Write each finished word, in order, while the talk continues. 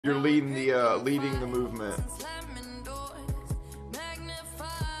You're leading the movement.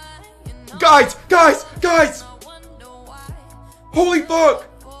 Guys! Holy fuck!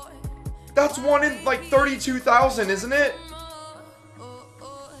 That's 1 in like 32,000, isn't it?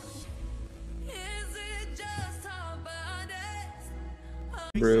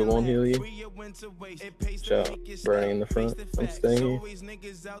 Brew won't heal you. Shot burning in the front. I'm staying here.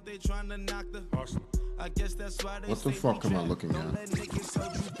 What the fuck am I looking at?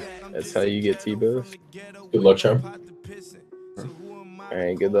 That's how you get T-bows. Good luck, Charm.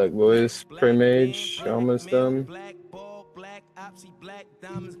 Alright, good luck, boys. Pre-mage, almost done. Oh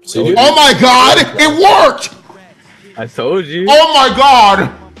my god! It worked! I told you. Oh my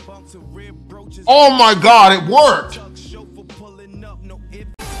god! Oh my god, it worked!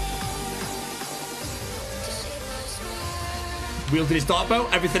 Wielded his dart bow,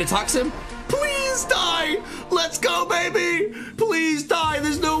 everything attacks him. Please die! Let's go, baby! Please die!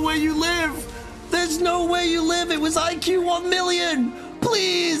 There's no way you live! There's no way you live! It was IQ 1 million!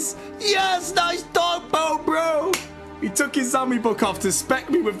 Please! Yes! Nice dart bow, bro! He took his zombie book off to spec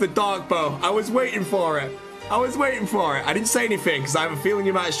me with the dart bow. I was waiting for it. I didn't say anything because I have a feeling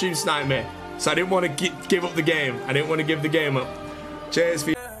you might shoot snipe me. So I didn't want to give up the game. I didn't want to give the game up. Cheers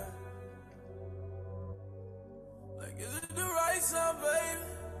for you.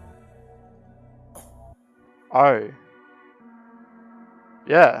 Oh.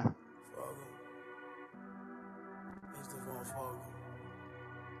 Yeah.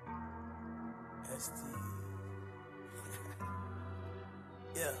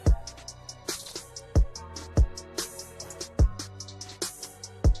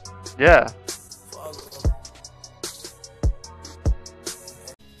 Yeah.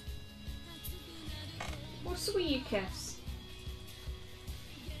 What's with you, Kevs?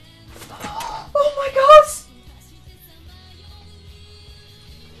 Oh my god!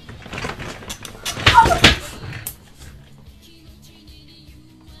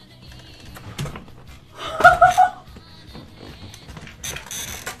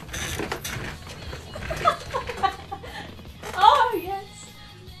 Oh yes!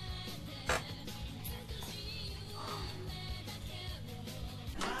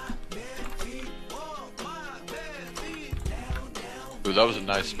 Ooh, that was a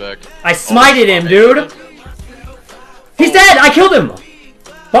nice spec. I smited him, dude! He's dead! I killed him!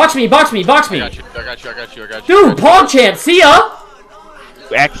 Box me! I got you. Dude, PogChamp, see ya!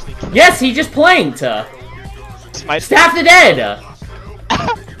 Actually, Yes, he just planked. Staff the dead!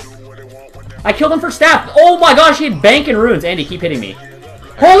 I killed him for staff. Oh my gosh, he had bank and runes. Andy, keep hitting me.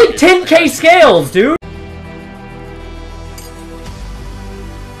 Holy 10k scales, dude!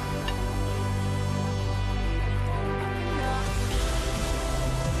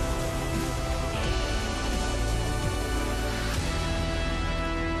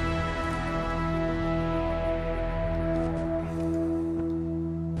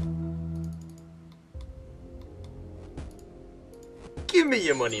 Give me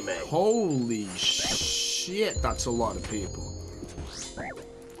your money, mate. Holy shit, that's a lot of people.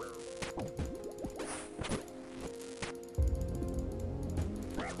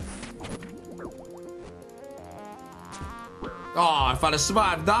 Oh, if I'd have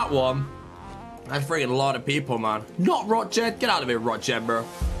survived that one, that's freaking a lot of people, man. Not Rotjed. Get out of here, Rotjed, bro.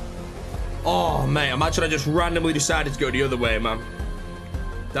 Oh, mate, imagine I just randomly decided to go the other way, man.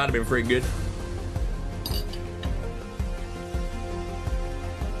 That'd have been freaking good.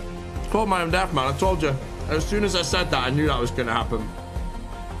 Called my own death, man. I told you. As soon as I said that, I knew that was going to happen.